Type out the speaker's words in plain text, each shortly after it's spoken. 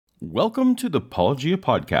Welcome to the Apologia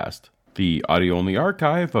Podcast, the audio-only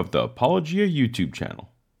archive of the Apologia YouTube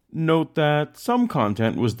channel. Note that some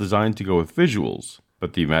content was designed to go with visuals,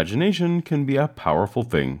 but the imagination can be a powerful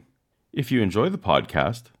thing. If you enjoy the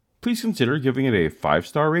podcast, please consider giving it a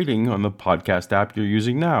 5-star rating on the podcast app you're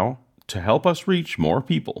using now to help us reach more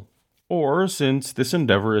people. Or, since this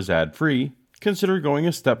endeavor is ad-free, consider going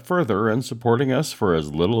a step further and supporting us for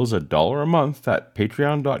as little as $1 a month at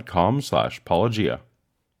patreon.com/apologia.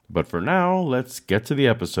 But for now, let's get to the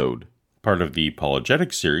episode. Part of the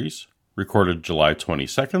Apologetic series, recorded July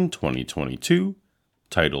 22nd, 2022,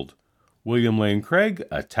 titled, William Lane Craig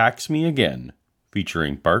Attacks Me Again,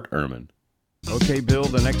 featuring Bart Ehrman. Okay, Bill,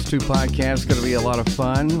 the next two podcasts are going to be a lot of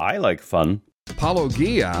fun. I like fun.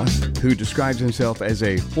 Apologia, who describes himself as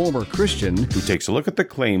a former Christian, Who takes a look at the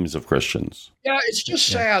claims of Christians. Yeah, it's just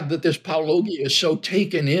sad that this Paulogia is so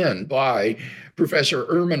taken in by Professor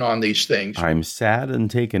Ehrman on these things. I'm sad and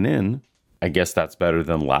taken in. I guess that's better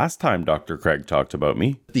than last time Dr. Craig talked about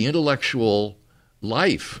me. The intellectual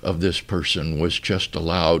life of this person was just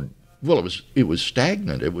allowed, well, it was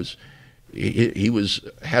stagnant. He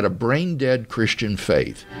had a brain-dead Christian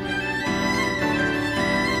faith.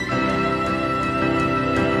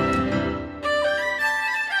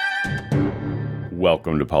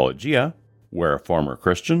 Welcome to Apologia, where a former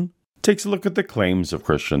Christian takes a look at the claims of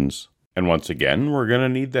Christians. And once again, we're going to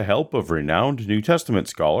need the help of renowned New Testament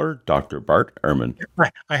scholar, Dr. Bart Ehrman.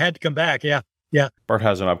 I had to come back, yeah. Bart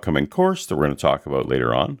has an upcoming course that we're going to talk about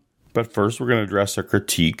later on. But first, we're going to address a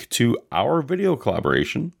critique to our video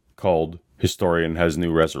collaboration called Historian Has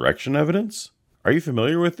New Resurrection Evidence. Are you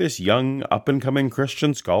familiar with this young, up-and-coming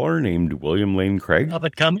Christian scholar named William Lane Craig?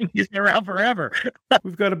 Up-and-coming? He's been around forever.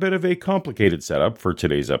 We've got a bit of a complicated setup for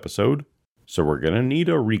today's episode, so we're going to need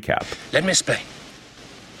a recap. Let me explain.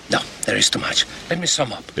 No, there is too much. Let me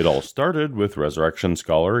sum up. It all started with resurrection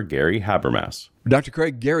scholar Gary Habermas. Dr.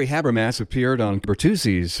 Craig Gary Habermas appeared on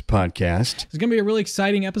Bertuzzi's podcast. It's going to be a really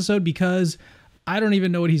exciting episode because I don't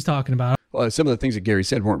even know what he's talking about. Well, some of the things that Gary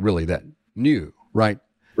said weren't really that new, right?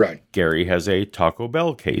 Right. Gary has a Taco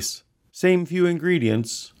Bell case. Same few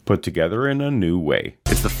ingredients, put together in a new way.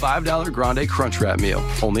 It's the $5 Grande Crunchwrap meal,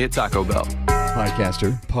 only at Taco Bell.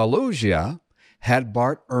 Podcaster Paulogia had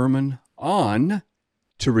Bart Ehrman on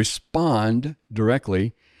to respond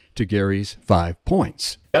directly to Gary's 5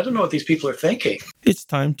 points. I don't know what these people are thinking. It's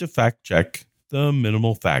time to fact check the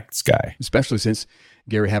minimal facts guy. Especially since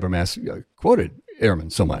Gary Habermas quoted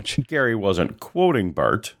Ehrman so much. Gary wasn't quoting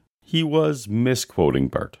Bart. He was misquoting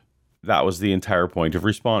Bart. That was the entire point of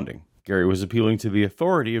responding. Gary was appealing to the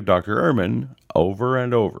authority of Dr. Ehrman over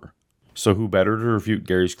and over. So who better to refute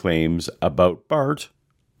Gary's claims about Bart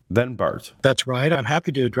than Bart? That's right. I'm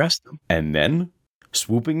happy to address them. And then,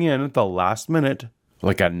 swooping in at the last minute,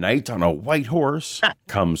 like a knight on a white horse,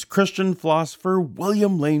 comes Christian philosopher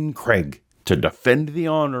William Lane Craig to defend the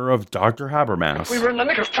honor of Dr. Habermas. We were in the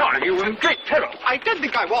nick of time. You were in great peril. I didn't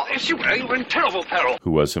think I was. You were in terrible peril. Who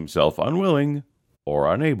was himself unwilling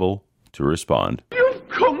or unable to respond. You've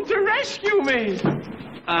come to rescue me.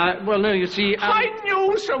 Well, no, you see, I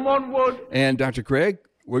knew someone would. And Dr. Craig,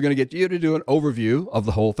 we're going to get you to do an overview of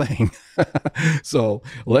the whole thing. So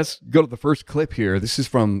let's go to the first clip here. This is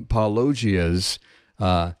from Paulogia's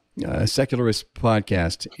Secularist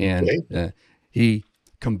podcast. And he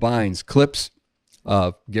combines clips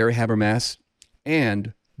of Gary Habermas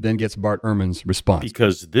and then gets Bart Ehrman's response.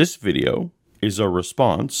 Because this video is a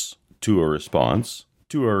response to a response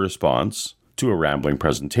to a response to a rambling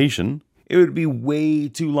presentation, it would be way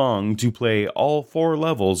too long to play all 4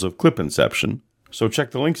 levels of clip inception. So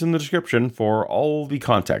check the links in the description for all the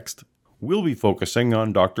context. We'll be focusing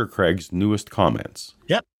on Dr. Craig's newest comments.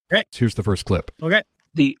 Yep, great. Here's the first clip. Okay.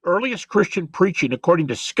 The earliest Christian preaching, according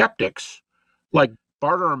to skeptics like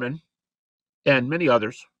Bart Ehrman and many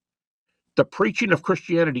others, the preaching of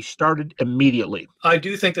Christianity started immediately. I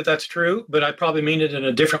do think that that's true, but I probably mean it in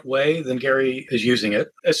a different way than Gary is using it.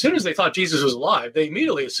 As soon as they thought Jesus was alive, they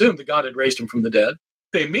immediately assumed that God had raised him from the dead.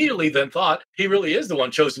 They immediately then thought he really is the one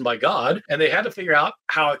chosen by God, and they had to figure out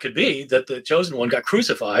how it could be that the chosen one got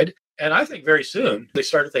crucified. And I think very soon they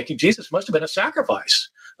started thinking Jesus must have been a sacrifice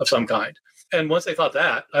of some kind. And once they thought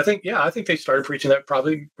that, I think they started preaching that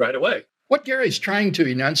probably right away. What Gary's trying to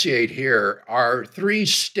enunciate here are 3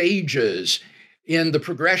 stages in the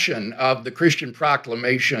progression of the Christian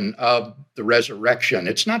proclamation of the resurrection.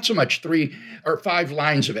 It's not so much 3 or 5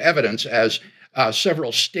 lines of evidence as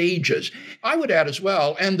several stages. I would add as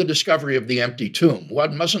well, and the discovery of the empty tomb.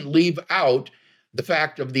 One mustn't leave out the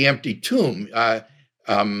fact of the empty tomb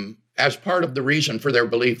as part of the reason for their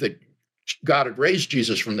belief that God had raised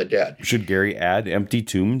Jesus from the dead. Should Gary add empty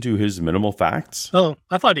tomb to his minimal facts? Oh,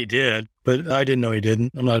 I thought he did, but I didn't know he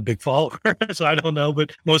didn't. I'm not a big follower, so I don't know,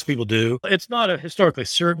 but most people do. It's not a historically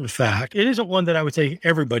certain fact. It isn't one that I would say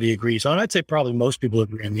everybody agrees on. I'd say probably most people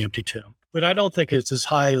agree on the empty tomb. But I don't think it's as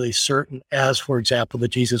highly certain as, for example,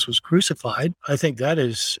 that Jesus was crucified. I think that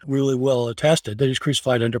is really well attested, that he was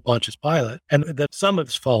crucified under Pontius Pilate, and that some of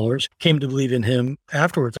his followers came to believe in him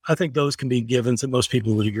afterwards. I think those can be givens that most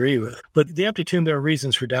people would agree with. But the empty tomb, there are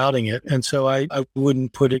reasons for doubting it, and so I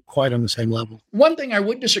wouldn't put it quite on the same level. One thing I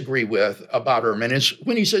would disagree with about Ehrman is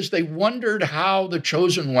when he says they wondered how the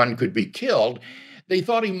chosen one could be killed, they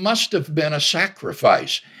thought he must have been a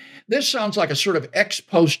sacrifice. This sounds like a sort of ex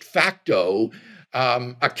post facto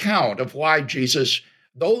account of why Jesus,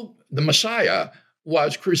 though the Messiah,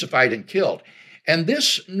 was crucified and killed. And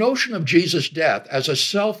this notion of Jesus' death as a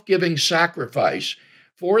self-giving sacrifice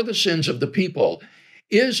for the sins of the people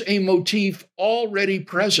is a motif already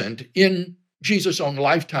present in Jesus' own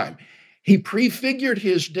lifetime. He prefigured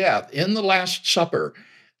his death in the Last Supper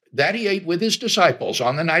that he ate with his disciples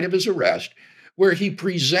on the night of his arrest, where he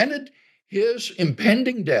presented his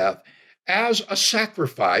impending death as a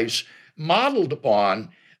sacrifice modeled upon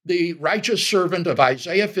the righteous servant of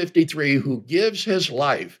Isaiah 53 who gives his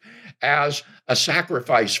life as a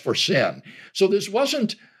sacrifice for sin. So this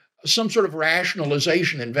wasn't some sort of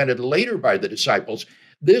rationalization invented later by the disciples.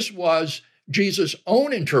 This was Jesus'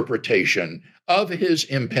 own interpretation of his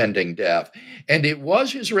impending death. And it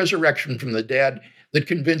was his resurrection from the dead that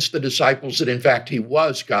convinced the disciples that, in fact, he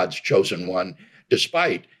was God's chosen one,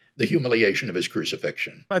 despite the humiliation of his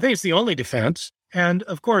crucifixion. I think it's the only defense. And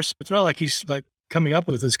of course, it's not like he's coming up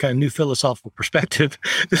with this kind of new philosophical perspective.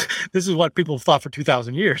 This is what people have thought for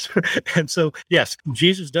 2,000 years. And so, yes,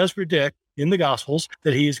 Jesus does predict in the Gospels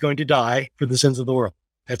that he is going to die for the sins of the world.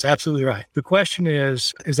 That's absolutely right. The question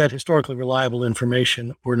is that historically reliable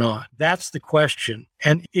information or not? That's the question.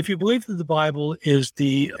 And if you believe that the Bible is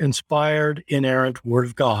the inspired, inerrant Word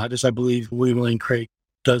of God, as I believe William Lane Craig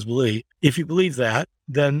does believe, if you believe that,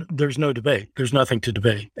 then there's no debate. There's nothing to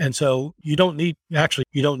debate. And so you don't need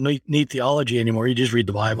theology anymore. You just read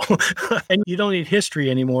the Bible. And you don't need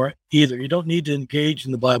history anymore either. You don't need to engage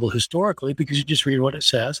in the Bible historically because you just read what it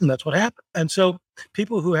says, and that's what happened. And so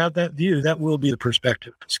people who have that view, that will be the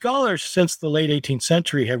perspective. Scholars since the late 18th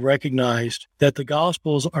century have recognized that the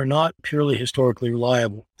Gospels are not purely historically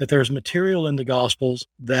reliable, that there's material in the Gospels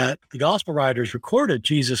that the Gospel writers recorded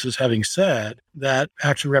Jesus as having said that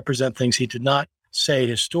actually represent things he did not say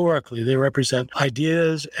historically. They represent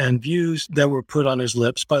ideas and views that were put on his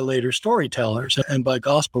lips by later storytellers and by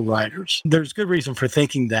gospel writers. There's good reason for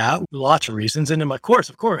thinking that, lots of reasons. And in my course,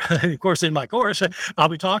 of course, I'll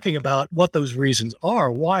be talking about what those reasons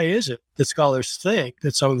are. Why is it that scholars think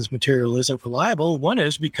that some of this material isn't reliable? One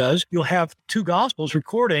is because you'll have two gospels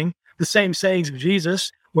recording the same sayings of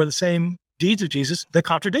Jesus or the same deeds of Jesus that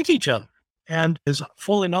contradict each other. And is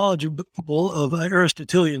fully knowledgeable of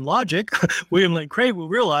Aristotelian logic, William Lane Craig will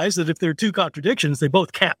realize that if there are two contradictions, they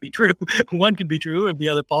both can't be true. One can be true and the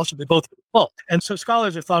other possibly both can be false. And so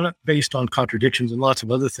scholars have thought, based on contradictions and lots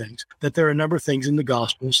of other things, that there are a number of things in the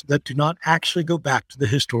Gospels that do not actually go back to the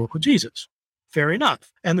historical Jesus. Fair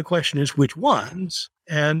enough. And the question is, which ones?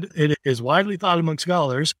 And it is widely thought among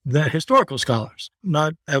scholars, that historical scholars,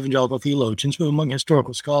 not evangelical theologians, but among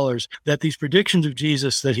historical scholars, that these predictions of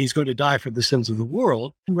Jesus that he's going to die for the sins of the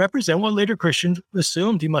world represent what later Christians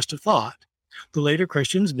assumed he must have thought. The later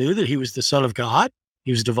Christians knew that he was the Son of God. He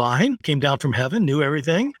was divine, came down from heaven, knew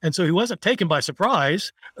everything. And so he wasn't taken by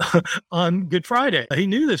surprise on Good Friday. He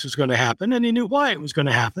knew this was going to happen, and he knew why it was going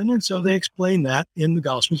to happen. And so they explained that in the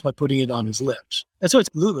Gospels by putting it on his lips. And so it's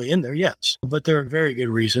absolutely in there, yes. But there are very good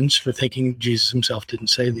reasons for thinking Jesus himself didn't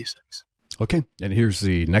say these things. Okay, and here's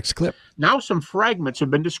the next clip. Now some fragments have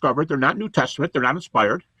been discovered. They're not New Testament. They're not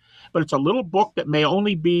inspired. But it's a little book that may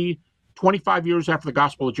only be 25 years after the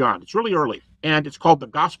Gospel of John. It's really early. And it's called the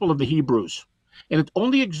Gospel of the Hebrews. And it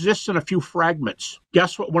only exists in a few fragments.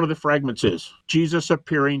 Guess what one of the fragments is? Jesus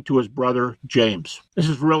appearing to his brother James. This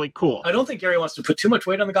is really cool. I don't think Gary wants to put too much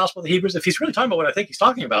weight on the Gospel of the Hebrews. If he's really talking about what I think he's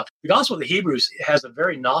talking about, the Gospel of the Hebrews has a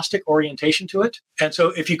very Gnostic orientation to it. And so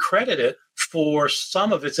if you credit it for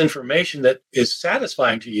some of its information that is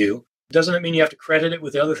satisfying to you, doesn't it mean you have to credit it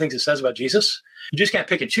with the other things it says about Jesus? You just can't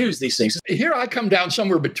pick and choose these things. Here I come down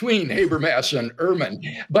somewhere between Habermas and Ehrman,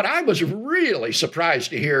 but I was really surprised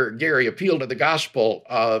to hear Gary appeal to the Gospel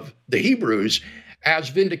of the Hebrews as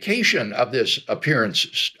vindication of this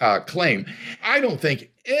appearance claim. I don't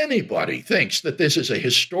think anybody thinks that this is a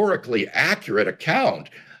historically accurate account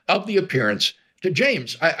of the appearance to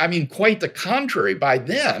James. I mean, quite the contrary. By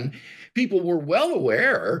then, people were well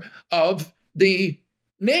aware of the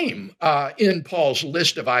name in Paul's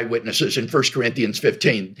list of eyewitnesses in 1 Corinthians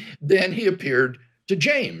 15. Then he appeared to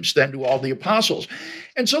James, then to all the apostles.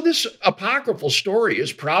 And so this apocryphal story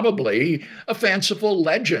is probably a fanciful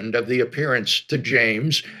legend of the appearance to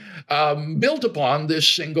James, built upon this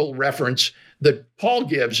single reference that Paul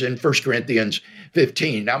gives in 1 Corinthians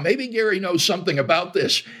 15. Now, maybe Gary knows something about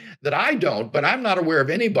this that I don't, but I'm not aware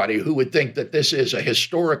of anybody who would think that this is a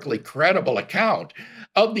historically credible account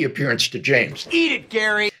of the appearance to James. Eat it,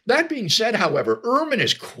 Gary. That being said, however, Ehrman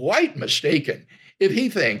is quite mistaken if he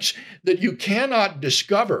thinks that you cannot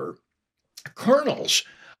discover kernels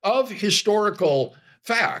of historical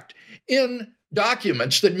fact in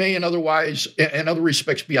documents that may in other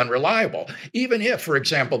respects be unreliable. Even if, for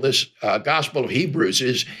example, this Gospel of Hebrews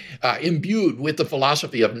is imbued with the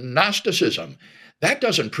philosophy of Gnosticism, that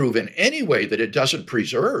doesn't prove in any way that it doesn't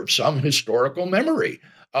preserve some historical memory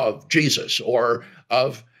of Jesus or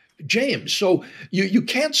of James. So you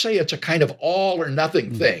can't say it's a kind of all or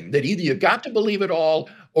nothing thing, that either you got to believe it all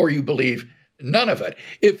or you believe none of it.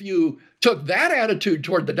 If you took that attitude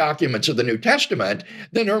toward the documents of the New Testament,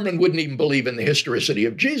 then Ehrman wouldn't even believe in the historicity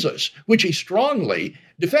of Jesus, which he strongly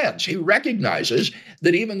defends. He recognizes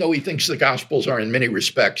that even though he thinks the Gospels are in many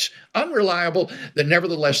respects unreliable, that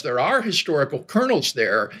nevertheless there are historical kernels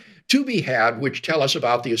there to be had which tell us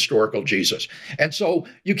about the historical Jesus. And so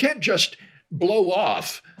you can't just blow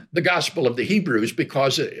off the Gospel of the Hebrews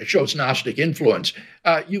because it shows Gnostic influence.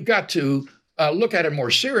 You've got to look at it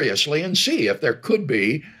more seriously and see if there could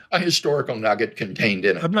be a historical nugget contained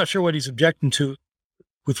in it. I'm not sure what he's objecting to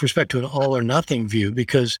with respect to an all or nothing view,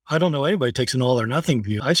 because I don't know anybody takes an all or nothing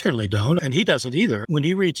view. I certainly don't, and he doesn't either. When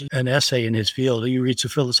he reads an essay in his field, he reads a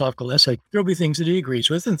philosophical essay, there'll be things that he agrees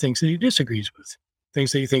with and things that he disagrees with,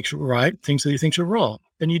 things that he thinks are right, things that he thinks are wrong.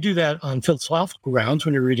 And you do that on philosophical grounds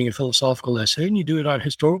when you're reading a philosophical essay, and you do it on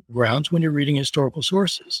historical grounds when you're reading historical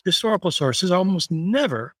sources. Historical sources are almost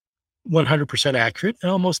never 100% accurate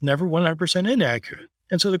and almost never 100% inaccurate.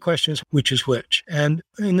 And so the question is, which is which? And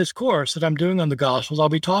in this course that I'm doing on the Gospels, I'll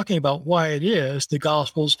be talking about why it is the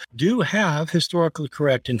Gospels do have historically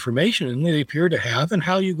correct information, and they appear to have, and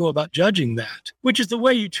how you go about judging that, which is the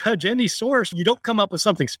way you judge any source. You don't come up with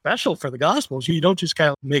something special for the Gospels. You don't just kind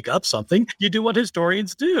of make up something. You do what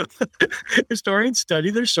historians do. Historians study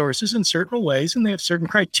their sources in certain ways, and they have certain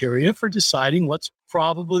criteria for deciding what's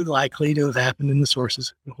probably likely to have happened in the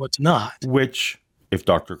sources and what's not. Which, if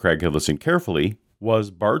Dr. Craig had listened carefully,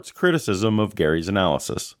 was Bart's criticism of Gary's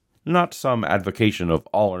analysis, not some advocation of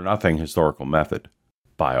all or nothing historical method.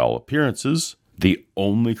 By all appearances, the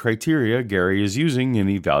only criteria Gary is using in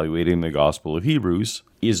evaluating the Gospel of Hebrews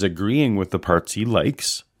is agreeing with the parts he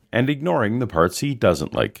likes and ignoring the parts he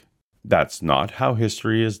doesn't like. That's not how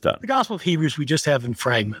history is done. The Gospel of Hebrews we just have in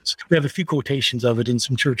fragments. We have a few quotations of it in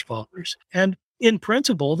some church fathers. And in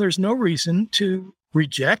principle, there's no reason to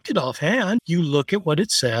reject it offhand. You look at what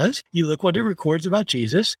it says, you look what it records about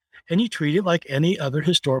Jesus, and you treat it like any other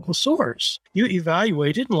historical source. You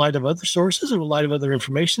evaluate it in light of other sources, in light of other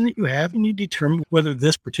information that you have, and you determine whether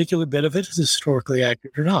this particular bit of it is historically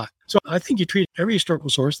accurate or not. So I think you treat every historical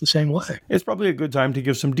source the same way. It's probably a good time to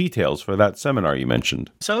give some details for that seminar you mentioned.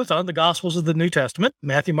 So it's on the Gospels of the New Testament,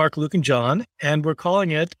 Matthew, Mark, Luke, and John, and we're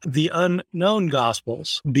calling it the Unknown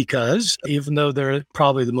Gospels because even though they're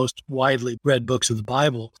probably the most widely read books of the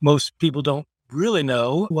Bible, most people don't really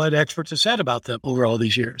know what experts have said about them over all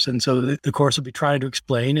these years. And so the course will be trying to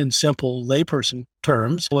explain in simple layperson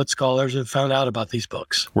terms what scholars have found out about these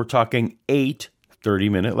books. We're talking 8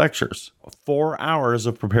 30-minute lectures, 4 hours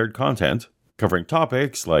of prepared content covering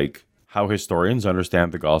topics like how historians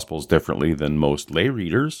understand the Gospels differently than most lay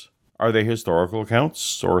readers. Are they historical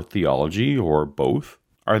accounts or theology or both?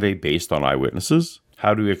 Are they based on eyewitnesses?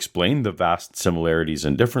 How to explain the vast similarities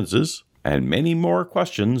and differences? And many more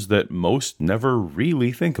questions that most never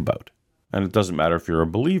really think about. And it doesn't matter if you're a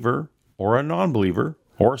believer or a non-believer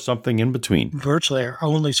or something in between. Virtually our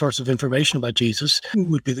only source of information about Jesus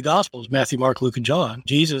would be the Gospels, Matthew, Mark, Luke, and John.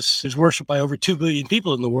 Jesus is worshipped by over 2 billion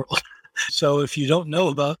people in the world. So if you don't know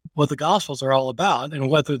about what the Gospels are all about and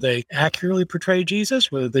whether they accurately portray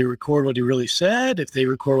Jesus, whether they record what he really said, if they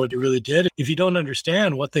record what he really did, if you don't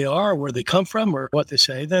understand what they are, where they come from, or what they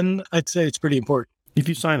say, then I'd say it's pretty important. If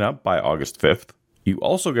you sign up by August 5th, you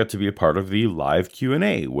also get to be a part of the live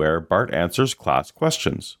Q&A where Bart answers class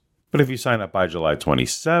questions. But if you sign up by July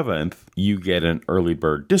 27th, you get an early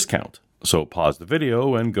bird discount. So pause the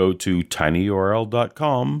video and go to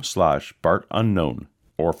tinyurl.com/BartUnknown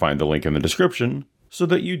or find the link in the description so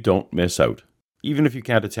that you don't miss out. Even if you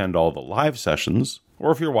can't attend all the live sessions,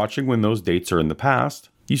 or if you're watching when those dates are in the past,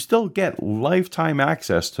 you still get lifetime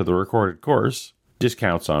access to the recorded course,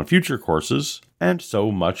 discounts on future courses, and so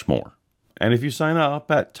much more. And if you sign up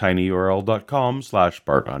at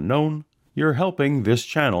tinyurl.com/BartUnknown, you're helping this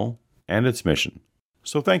channel and its mission.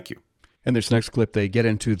 So thank you. In this next clip, they get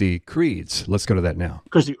into the creeds. Let's go to that now.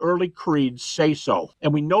 Because the early creeds say so.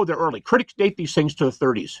 And we know they're early. Critics date these things to the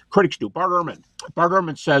 30s. Critics do. Bart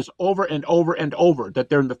Ehrman says over and over and over that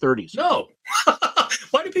they're in the 30s. No.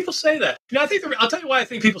 Why do people say that? I'll tell you why I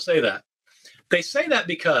think people say that. They say that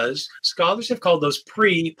because scholars have called those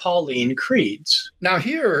pre-Pauline creeds. Now,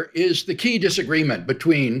 here is the key disagreement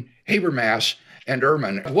between Habermas and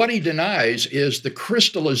Ehrman. What he denies is the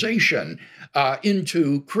crystallization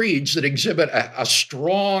into creeds that exhibit a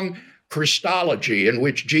strong Christology in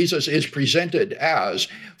which Jesus is presented as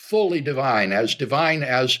fully divine as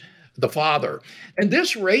the Father. And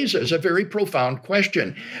this raises a very profound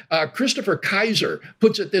question. Christopher Kaiser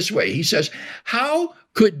puts it this way. He says, how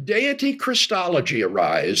could deity Christology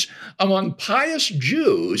arise among pious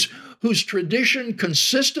Jews whose tradition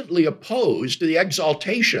consistently opposed the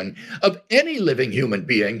exaltation of any living human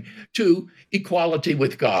being to equality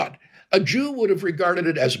with God? A Jew would have regarded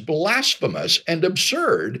it as blasphemous and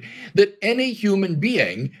absurd that any human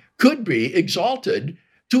being could be exalted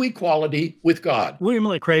to equality with God. William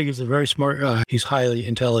Lane Craig is a very smart guy. He's highly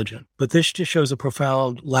intelligent. But this just shows a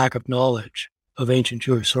profound lack of knowledge of ancient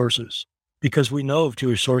Jewish sources, because we know of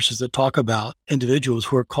Jewish sources that talk about individuals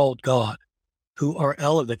who are called God, who are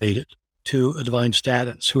elevated to a divine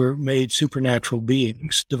status, who are made supernatural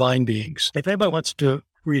beings, divine beings. If anybody wants to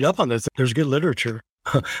read up on this, there's good literature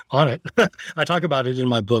on it. I talk about it in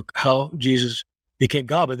my book, How Jesus Became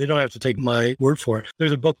God, but they don't have to take my word for it.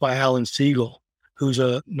 There's a book by Alan Siegel, who's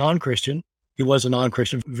a non-Christian. He was a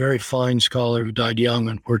non-Christian, very fine scholar who died young,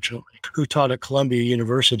 unfortunately, who taught at Columbia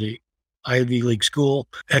University, Ivy League school,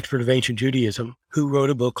 expert of ancient Judaism, who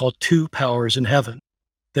wrote a book called Two Powers in Heaven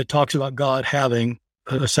that talks about God having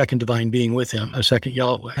a second divine being with him, a second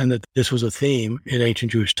Yahweh, and that this was a theme in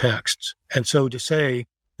ancient Jewish texts. And so to say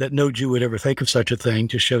that no Jew would ever think of such a thing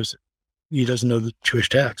just shows that he doesn't know the Jewish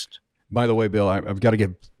text. By the way, Bill, I've got to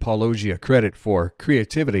give Paulogia credit for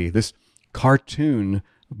creativity. This cartoon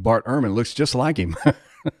Bart Ehrman looks just like him.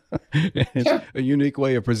 It's a unique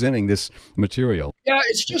way of presenting this material. Yeah,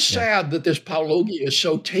 it's just sad that this Paulogia is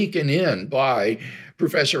so taken in by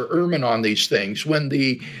Professor Ehrman on these things when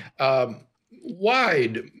the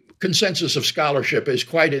wide consensus of scholarship is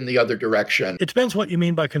quite in the other direction. It depends what you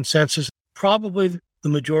mean by consensus. Probably the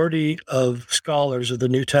majority of scholars of the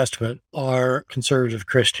New Testament are conservative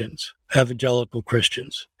Christians, evangelical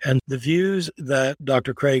Christians. And the views that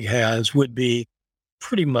Dr. Craig has would be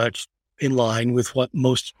pretty much in line with what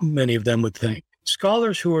many of them would think.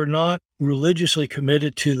 Scholars who are not religiously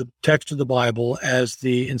committed to the text of the Bible as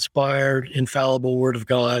the inspired, infallible Word of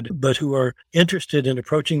God, but who are interested in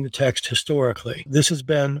approaching the text historically. This has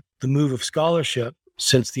been the move of scholarship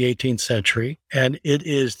since the 18th century, and it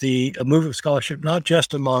is a move of scholarship not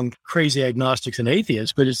just among crazy agnostics and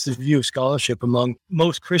atheists, but it's the view of scholarship among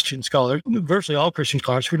most Christian scholars, virtually all Christian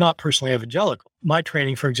scholars who are not personally evangelical. My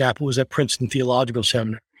training, for example, was at Princeton Theological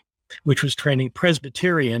Seminary, which was training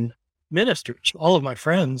Presbyterian ministers. All of my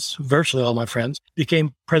friends, virtually all my friends,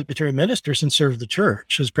 became Presbyterian ministers and served the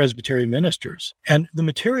church as Presbyterian ministers. And the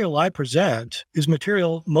material I present is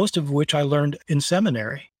material, most of which I learned in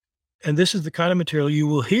seminary. And this is the kind of material you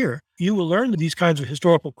will hear. You will learn these kinds of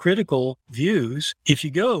historical critical views if you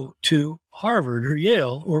go to Harvard or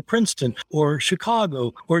Yale or Princeton or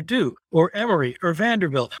Chicago or Duke or Emory or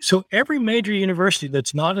Vanderbilt. So every major university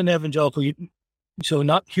that's not an evangelical, so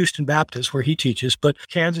not Houston Baptist where he teaches, but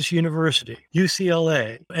Kansas University,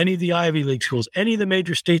 UCLA, any of the Ivy League schools, any of the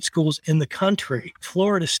major state schools in the country,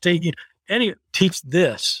 Florida State, any teach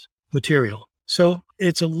this material. So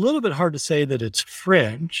it's a little bit hard to say that it's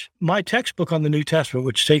fringe. My textbook on the New Testament,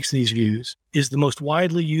 which takes these views, is the most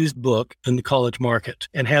widely used book in the college market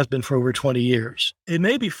and has been for over 20 years. It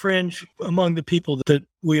may be fringe among the people that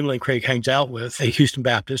William Lane Craig hangs out with, a Houston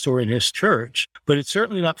Baptist or in his church, but it's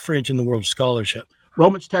certainly not fringe in the world of scholarship.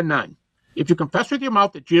 Romans 10:9. If you confess with your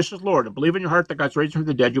mouth that Jesus is Lord and believe in your heart that God's raised him from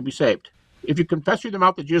the dead, you'll be saved. If you confess with your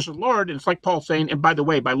mouth that Jesus is Lord, and it's like Paul saying, and by the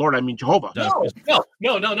way, by Lord, I mean Jehovah. No.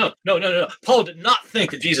 Paul did not think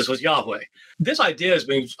that Jesus was Yahweh. This idea is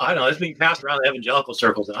being passed around in evangelical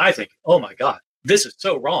circles, and I think, oh my God, this is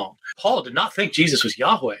so wrong. Paul did not think Jesus was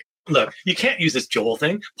Yahweh. Look, you can't use this Joel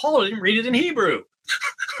thing. Paul didn't read it in Hebrew.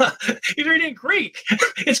 He's reading in Greek.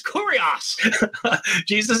 It's Kurios.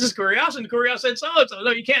 Jesus is Kurios, and Kurios said so. No,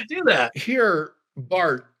 you can't do that. Here,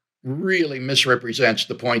 Bart really misrepresents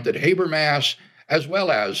the point that Habermas, as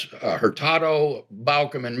well as Hurtado,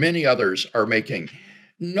 Bauckham, and many others are making.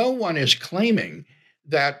 no one is claiming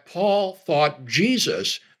that Paul thought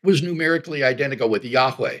Jesus was numerically identical with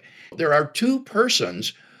Yahweh. There are two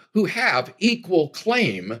persons who have equal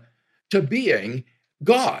claim to being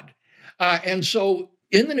God. And so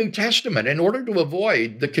in the New Testament, in order to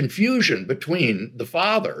avoid the confusion between the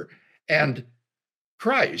Father and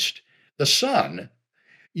Christ, the Son,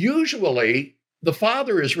 usually the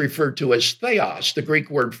Father is referred to as theos, the Greek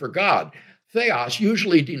word for God. Theos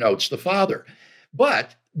usually denotes the Father.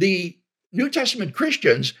 But the New Testament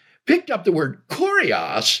Christians picked up the word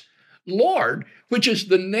kurios, Lord, which is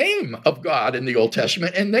the name of God in the Old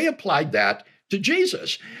Testament, and they applied that to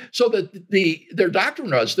Jesus. So that their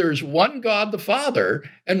doctrine was there's one God the Father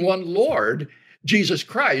and one Lord, Jesus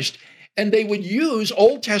Christ, and they would use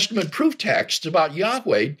Old Testament proof texts about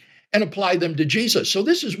Yahweh and apply them to Jesus. So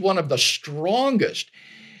this is one of the strongest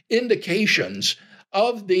indications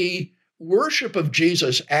of the worship of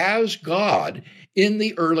Jesus as God in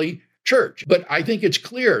the early church. But I think it's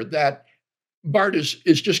clear that Barth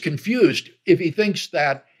is just confused if he thinks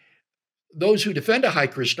that those who defend a high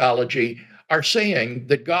Christology are saying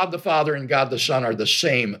that God the Father and God the Son are the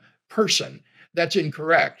same person. That's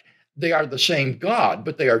incorrect. They are the same God,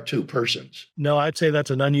 but they are two persons. No, I'd say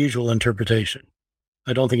that's an unusual interpretation.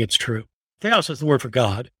 I don't think it's true. Theos is the word for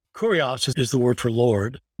God. Kurios is the word for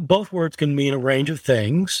Lord. Both words can mean a range of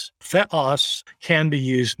things. Theos can be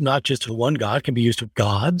used not just of one God, can be used of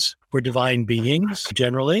gods or divine beings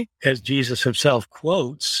generally. As Jesus himself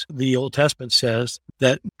quotes, the Old Testament says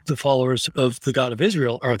that the followers of the God of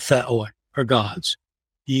Israel are theoi, are gods.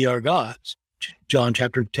 Ye are gods. John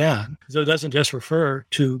chapter 10. So it doesn't just refer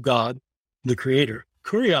to God, the creator.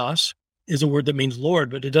 Kurios is a word that means Lord,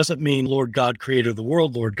 but it doesn't mean Lord God, creator of the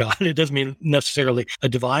world, Lord God. It doesn't mean necessarily a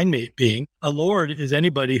divine being. A Lord is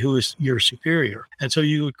anybody who is your superior. And so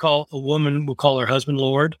you would call, a woman would call her husband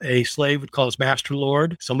Lord. A slave would call his master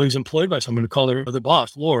Lord. Somebody who's employed by someone would call their the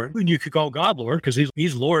boss Lord. And you could call God Lord because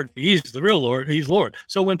he's Lord. He's the real Lord. He's Lord.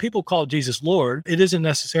 So when people call Jesus Lord, it isn't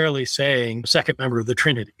necessarily saying second member of the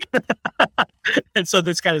Trinity. And so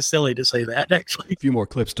that's kind of silly to say that, actually. A few more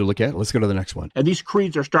clips to look at. Let's go to the next one. And these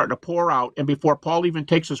creeds are starting to pour out. And before Paul even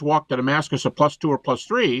takes his walk to Damascus of +2 or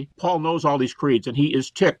 +3, Paul knows all these creeds, and he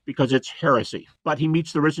is ticked because it's heresy. But he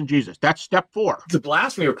meets the risen Jesus. That's step 4. The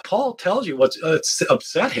blasphemy, Paul tells you what's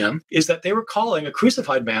upset him is that they were calling a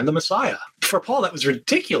crucified man the Messiah. For Paul, that was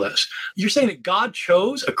ridiculous. You're saying that God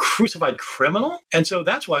chose a crucified criminal? And so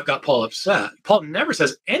that's what got Paul upset. Paul never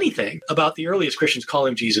says anything about the earliest Christians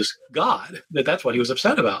calling Jesus God. That's what he was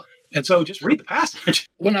upset about. And so just read the passage.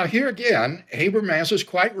 Well, now here again, Habermas is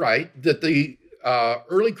quite right that the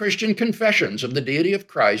early Christian confessions of the deity of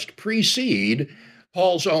Christ precede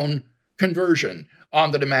Paul's own conversion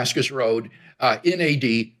on the Damascus Road in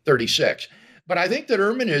AD 36. But I think that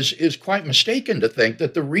Ehrman is quite mistaken to think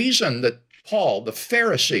that the reason that Paul, the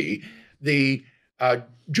Pharisee, the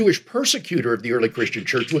Jewish persecutor of the early Christian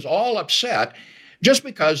church, was all upset just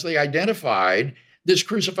because they identified this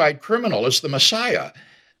crucified criminal as the Messiah.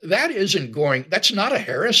 That's not a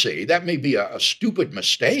heresy. That may be a stupid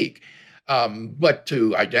mistake. But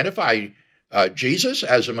to identify Jesus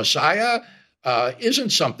as a Messiah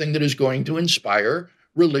isn't something that is going to inspire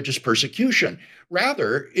religious persecution.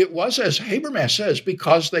 Rather, it was, as Habermas says,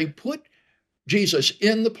 because they put Jesus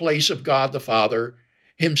in the place of God the Father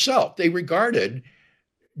himself. They regarded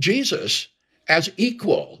Jesus as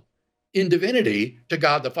equal in divinity to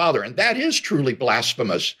God the Father. And that is truly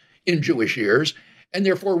blasphemous in Jewish ears, and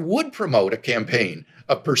therefore would promote a campaign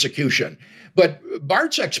of persecution. But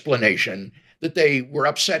Barth's explanation that they were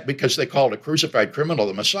upset because they called a crucified criminal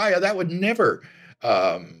the Messiah, that would never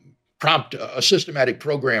prompt a systematic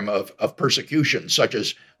program of persecution such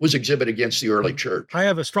as was exhibited against the early church. I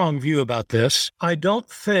have a strong view about this. I don't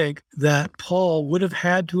think that Paul would have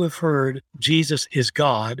had to have heard Jesus is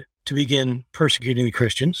God to begin persecuting the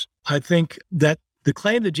Christians. I think that the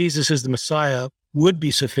claim that Jesus is the Messiah would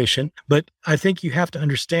be sufficient, but I think you have to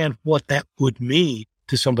understand what that would mean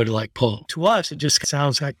to somebody like Paul. To us, it just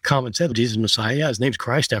sounds like common sense. Jesus is Messiah. Yeah, his name's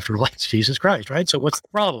Christ after all. It's Jesus Christ, right? So what's the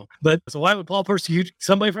problem? But so why would Paul persecute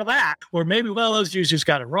somebody for that? Or maybe, well, those Jews just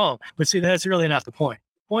got it wrong. But see, that's really not the point.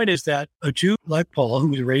 The point is that a Jew like Paul, who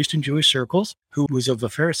was raised in Jewish circles, who was of a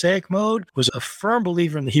Pharisaic mode, was a firm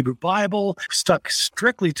believer in the Hebrew Bible, stuck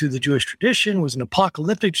strictly to the Jewish tradition, was an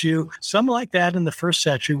apocalyptic Jew, someone like that in the first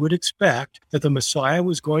century would expect that the Messiah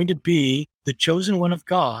was going to be the chosen one of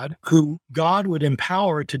God, who God would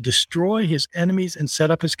empower to destroy his enemies and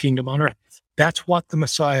set up his kingdom on earth. That's what the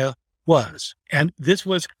Messiah was. And this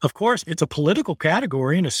was, of course, it's a political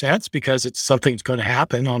category in a sense because it's something that's going to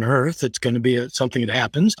happen on earth. It's going to be something that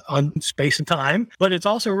happens on space and time. But it's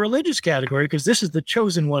also a religious category because this is the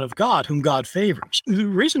chosen one of God whom God favors. The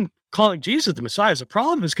reason calling Jesus the Messiah is a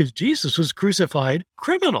problem is because Jesus was a crucified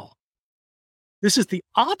criminal. This is the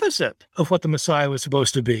opposite of what the Messiah was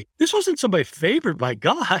supposed to be. This wasn't somebody favored by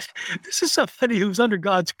God. This is somebody who was under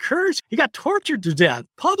God's curse. He got tortured to death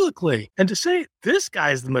publicly. And to say this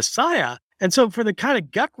guy is the Messiah, and so for the kind of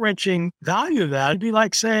gut-wrenching value of that, it'd be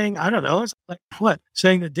like saying, I don't know, it's like what?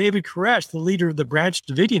 Saying that David Koresh, the leader of the Branch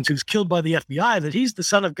Davidians, who's killed by the FBI, that he's the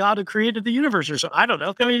son of God who created the universe or so. I don't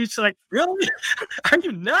know. I mean, it's like, really? Are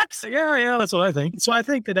you nuts? Yeah, that's what I think. So I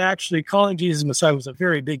think that actually calling Jesus Messiah was a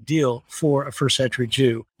very big deal for a first century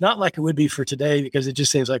Jew. Not like it would be for today, because it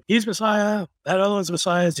just seems like he's Messiah, that other one's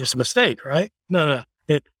Messiah. It's just a mistake, right? No.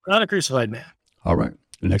 It's not a crucified man. All right.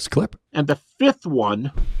 Next clip. And the fifth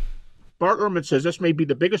one, Bart Ehrman says this may be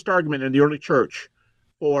the biggest argument in the early church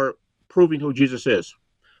for proving who Jesus is.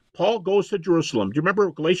 Paul goes to Jerusalem. Do you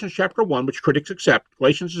remember Galatians chapter 1, which critics accept?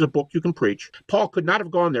 Galatians is a book you can preach. Paul could not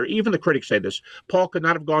have gone there. Even the critics say this. Paul could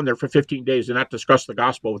not have gone there for 15 days and not discussed the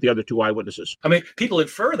gospel with the other two eyewitnesses. I mean, people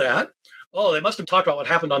infer that, they must have talked about what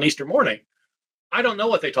happened on Easter morning. I don't know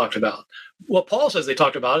what they talked about. What Paul says they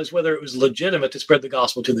talked about is whether it was legitimate to spread the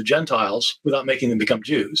gospel to the Gentiles without making them become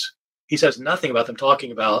Jews. He says nothing about them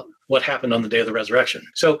talking about what happened on the day of the resurrection.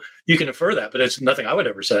 So you can infer that, but it's nothing I would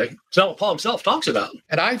ever say. It's not what Paul himself talks about.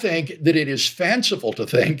 And I think that it is fanciful to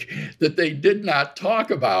think that they did not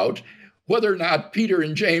talk about whether or not Peter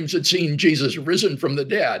and James had seen Jesus risen from the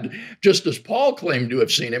dead, just as Paul claimed to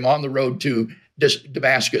have seen him on the road to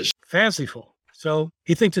Damascus. Fanciful. So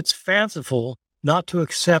he thinks it's fanciful not to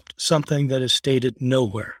accept something that is stated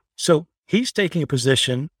nowhere. So he's taking a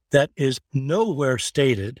position that is nowhere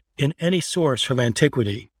stated in any source from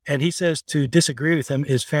antiquity. And he says to disagree with him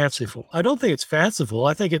is fanciful. I don't think it's fanciful.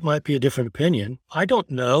 I think it might be a different opinion. I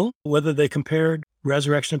don't know whether they compared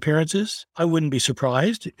resurrection appearances. I wouldn't be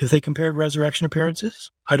surprised if they compared resurrection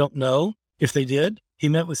appearances. I don't know if they did. He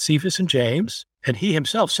met with Cephas and James, and he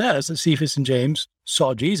himself says that Cephas and James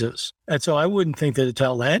saw Jesus. And so I wouldn't think that it's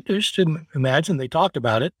outlandish to imagine they talked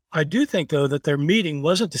about it. I do think, though, that their meeting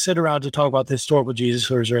wasn't to sit around to talk about the historical Jesus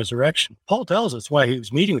or his resurrection. Paul tells us why he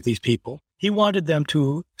was meeting with these people. He wanted them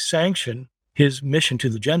to sanction his mission to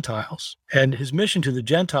the Gentiles. And his mission to the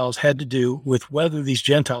Gentiles had to do with whether these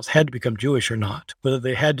Gentiles had to become Jewish or not, whether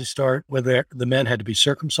they had to start, whether the men had to be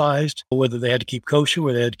circumcised, or whether they had to keep kosher,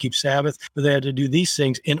 whether they had to keep Sabbath, whether they had to do these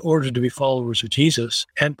things in order to be followers of Jesus.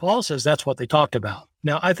 And Paul says that's what they talked about.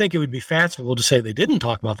 Now, I think it would be fanciful to say they didn't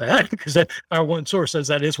talk about that, because our one source says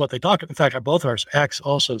that is what they talked about. In fact, both our Acts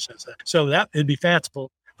also says that. So that would be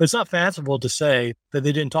fanciful. But it's not fanciful to say that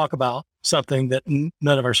they didn't talk about something that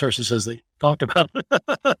none of our sources says they talked about.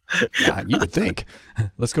 Yeah, you would think.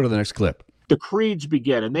 Let's go to the next clip. The creeds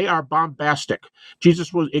begin, and they are bombastic.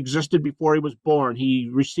 Jesus existed before he was born. He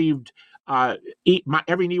received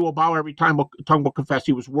every knee will bow, every tongue will confess.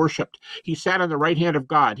 He was worshipped. He sat on the right hand of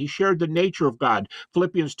God. He shared the nature of God.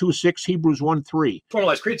 Philippians 2:6, Hebrews 1:3.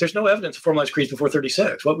 Formalized creeds. There's no evidence of formalized creeds before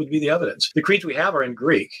 36. What would be the evidence? The creeds we have are in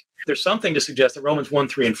Greek. There's something to suggest that Romans 1,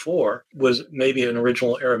 3, and 4 was maybe an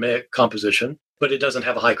original Aramaic composition, but it doesn't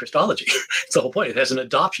have a high Christology. It's the whole point. It has an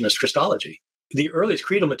adoptionist Christology. The earliest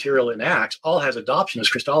creedal material in Acts all has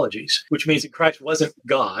adoptionist Christologies, which means that Christ wasn't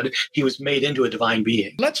God. He was made into a divine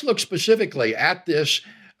being. Let's look specifically at this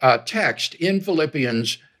text in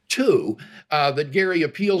Philippians 2 that Gary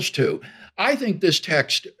appeals to. I think this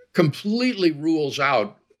text completely rules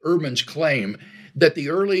out Ehrman's claim that the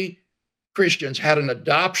early Christians had an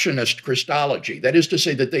adoptionist Christology. That is to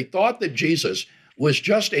say that they thought that Jesus was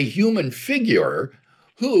just a human figure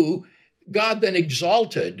who God then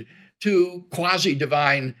exalted to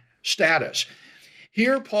quasi-divine status.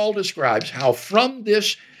 Here, Paul describes how from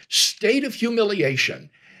this state of humiliation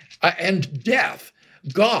and death,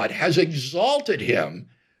 God has exalted him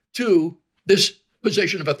to this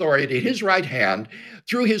position of authority at his right hand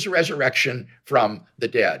through his resurrection from the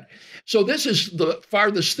dead. So this is the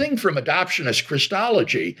farthest thing from adoptionist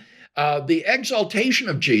Christology. The exaltation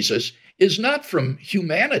of Jesus is not from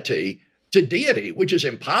humanity to deity, which is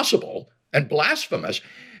impossible and blasphemous.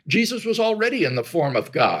 Jesus was already in the form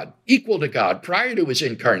of God, equal to God prior to his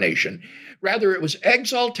incarnation. Rather, it was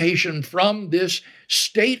exaltation from this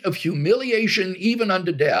state of humiliation, even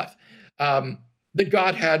unto death. that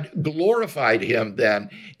God had glorified him then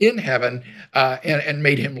in heaven and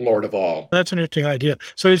made him Lord of all. That's an interesting idea.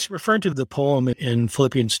 So it's referring to the poem in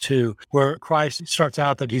Philippians 2, where Christ starts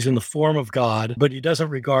out that he's in the form of God, but he doesn't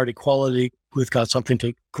regard equality with God something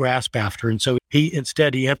to grasp after. And so he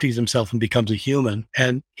empties himself and becomes a human,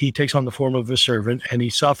 and he takes on the form of a servant, and he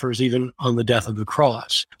suffers even on the death of the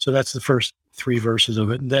cross. So that's the first 3 verses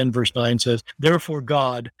of it. And then verse 9 says, therefore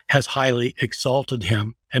God has highly exalted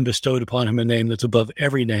him and bestowed upon him a name that's above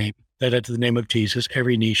every name, that at the name of Jesus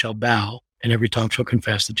every knee shall bow and every tongue shall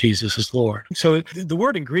confess that Jesus is Lord. So the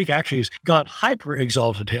word in Greek actually is God hyper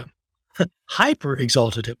exalted him. Hyper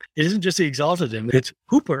exalted him. It isn't just he exalted him, it's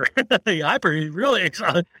hooper. Hyper, he really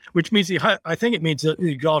exalted, which means I think it means that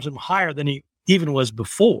he exalted him higher than he even was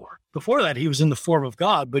before. Before that, he was in the form of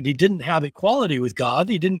God, but he didn't have equality with God.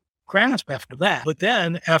 He didn't grasp after that. But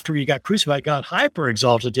then after he got crucified, God hyper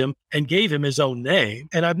exalted him and gave him his own name.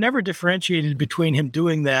 And I've never differentiated between him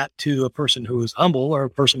doing that to a person who was humble or a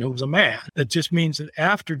person who was a man. It just means that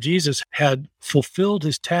after Jesus had fulfilled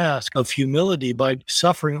his task of humility by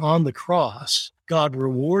suffering on the cross, God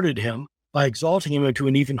rewarded him by exalting him into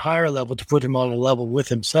an even higher level to put him on a level with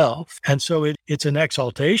himself. And so it's an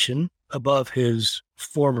exaltation above his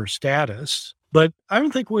former status. But I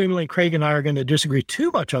don't think William Lane Craig and I are going to disagree too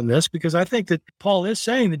much on this, because I think that Paul is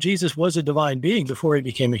saying that Jesus was a divine being before he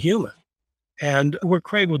became a human. And where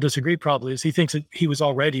Craig will disagree probably is he thinks that he was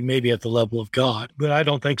already maybe at the level of God, but I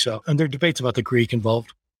don't think so. And there are debates about the Greek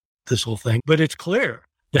involved, this whole thing. But it's clear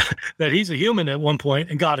that he's a human at one point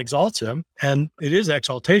and God exalts him, and it is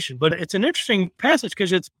exaltation. But it's an interesting passage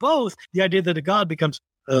because it's both the idea that a God becomes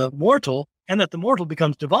mortal and that the mortal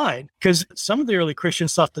becomes divine, because some of the early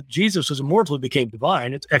Christians thought that Jesus was immortal and became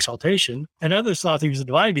divine, it's exaltation, and others thought he was a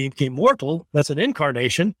divine being, became mortal, that's an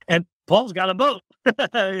incarnation, and Paul's got them both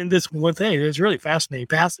in this one thing. It's a really fascinating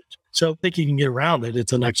passage. So I think you can get around it.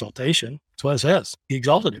 It's an exaltation. That's what it says. He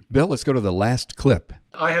exalted him. Bill, let's go to the last clip.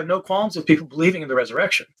 I have no qualms with people believing in the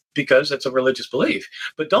resurrection, because it's a religious belief.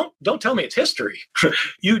 But don't tell me it's history.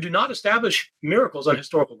 You do not establish miracles on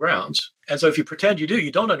historical grounds. And so if you pretend you do,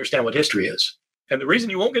 you don't understand what history is. And the reason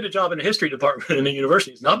you won't get a job in a history department in a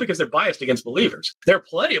university is not because they're biased against believers. There are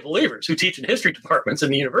plenty of believers who teach in history departments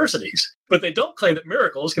in the universities, but they don't claim that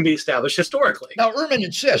miracles can be established historically. Now, Ehrman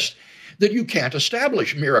insists that you can't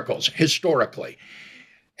establish miracles historically.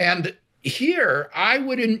 And here, I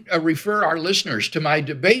would refer our listeners to my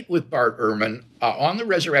debate with Bart Ehrman on the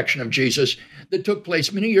resurrection of Jesus that took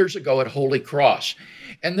place many years ago at Holy Cross.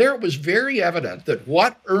 And there it was very evident that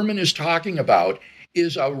what Ehrman is talking about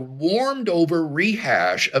is a warmed-over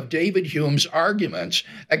rehash of David Hume's arguments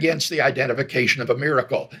against the identification of a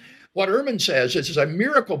miracle. What Ehrman says is a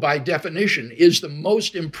miracle, by definition, is the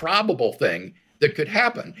most improbable thing that could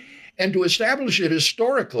happen. And to establish it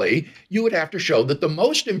historically, you would have to show that the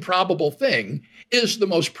most improbable thing is the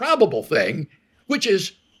most probable thing, which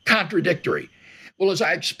is contradictory. Well, as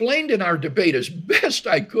I explained in our debate as best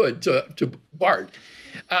I could to Bart,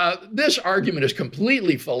 this argument is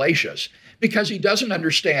completely fallacious because he doesn't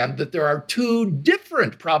understand that there are 2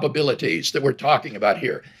 different probabilities that we're talking about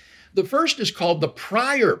here. The first is called the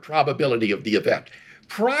prior probability of the event.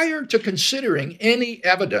 Prior to considering any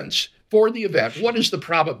evidence for the event, what is the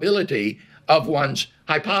probability of one's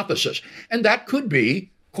hypothesis? And that could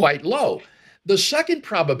be quite low. The second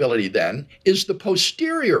probability then is the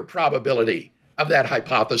posterior probability of that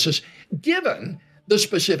hypothesis given the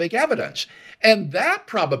specific evidence. And that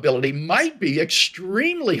probability might be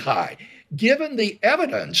extremely high. Given the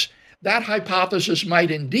evidence, that hypothesis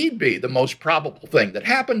might indeed be the most probable thing that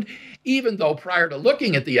happened, even though prior to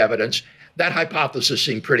looking at the evidence, that hypothesis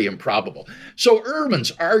seemed pretty improbable. So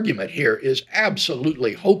Ehrman's argument here is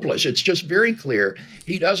absolutely hopeless. It's just very clear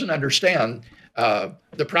he doesn't understand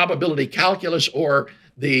the probability calculus or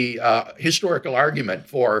the historical argument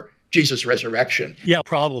for Jesus' resurrection. Yeah,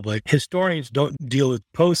 probably. Historians don't deal with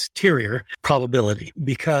posterior probability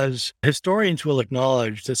because historians will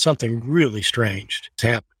acknowledge that something really strange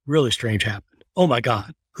happened. Oh my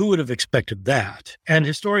God. Who would have expected that? And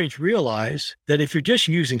historians realize that if you're just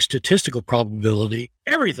using statistical probability,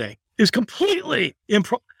 everything is completely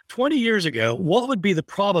 20 years ago, what would be the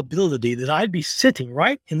probability that I'd be sitting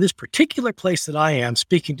right in this particular place that I am,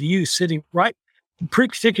 speaking to you, sitting right?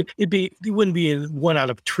 It wouldn't be in 1 out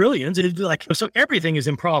of trillions. It'd be like, so everything is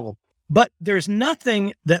improbable. But there's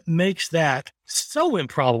nothing that makes that so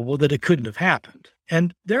improbable that it couldn't have happened.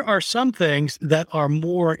 And there are some things that are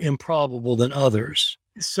more improbable than others.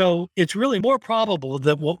 So it's really more probable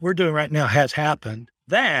that what we're doing right now has happened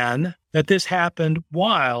than that this happened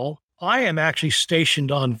while I am actually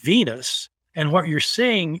stationed on Venus And what you're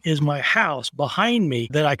seeing is my house behind me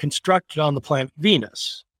that I constructed on the planet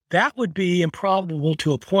Venus. That would be improbable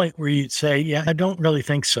to a point where you'd say, yeah, I don't really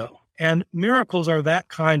think so. And miracles are that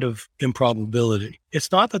kind of improbability.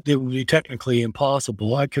 It's not that they would be technically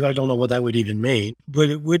impossible, because I don't know what that would even mean, but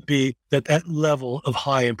it would be that level of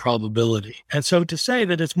high improbability. And so to say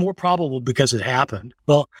that it's more probable because it happened,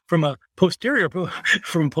 well, from a posterior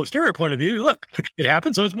point of view, look, it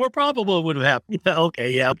happened, so it's more probable it would have happened.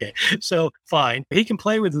 Okay. So fine. He can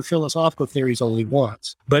play with the philosophical theories all he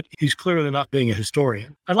wants, but he's clearly not being a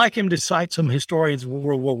historian. I'd like him to cite some historians of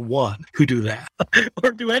World War I who do that,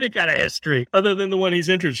 or do any kind of history other than the one he's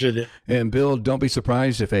interested in. And Bill, don't be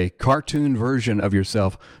surprised if a cartoon version of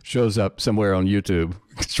yourself shows up somewhere on YouTube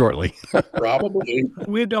shortly. Probably.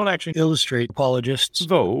 We don't actually illustrate apologists.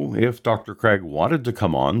 Though, if Dr. Craig wanted to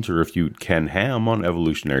come on to refute Ken Ham on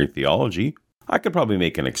evolutionary theology, I could probably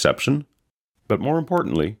make an exception. But more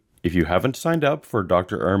importantly, if you haven't signed up for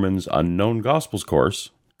Dr. Ehrman's Unknown Gospels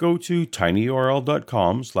course, go to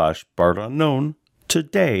tinyurl.com/BartUnknown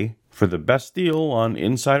today for the best deal on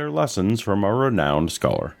insider lessons from a renowned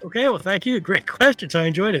scholar. Okay, well, thank you. Great questions. I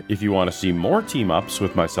enjoyed it. If you want to see more team-ups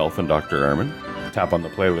with myself and Dr. Ehrman, tap on the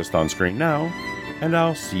playlist on screen now, and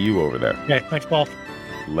I'll see you over there. Okay, thanks, Paul.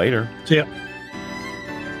 Later. See ya.